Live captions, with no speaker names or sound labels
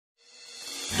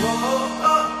My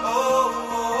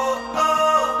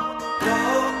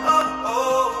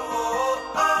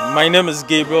name is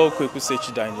Gabriel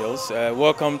Kwekusechi Daniels.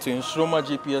 Welcome to Nsoroma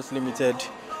GPS Limited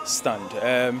stand.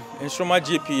 Nsoroma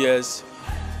GPS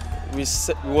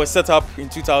was set up in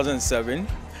 2007.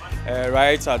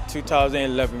 Right at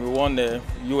 2011, we won the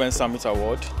UN Summit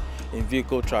Award in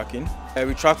vehicle tracking.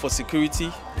 We track for security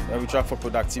and we track for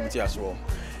productivity as well.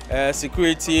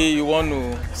 Security, you want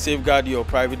to safeguard your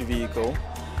private vehicle.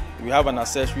 We have an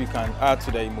accessory you can add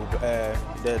to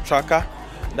the tracker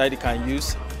that you can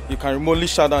use. You can remotely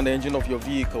shut down the engine of your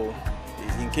vehicle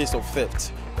in case of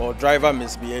theft or driver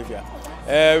misbehavior.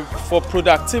 For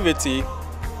productivity,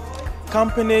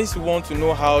 companies want to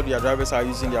know how their drivers are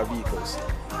using their vehicles.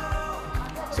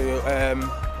 So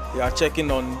you are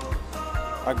checking on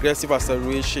aggressive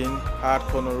acceleration, hard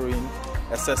cornering,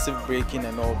 excessive braking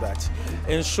and all that.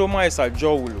 Nsoroma is at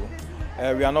Jowulu.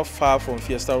 We are not far from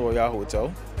Fiesta Royal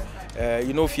Hotel.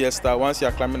 You know Fiesta, once you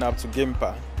are climbing up to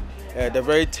Gimpa, the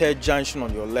very third junction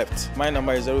on your left. My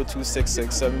number is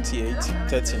 0266 78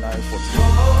 39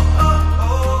 40.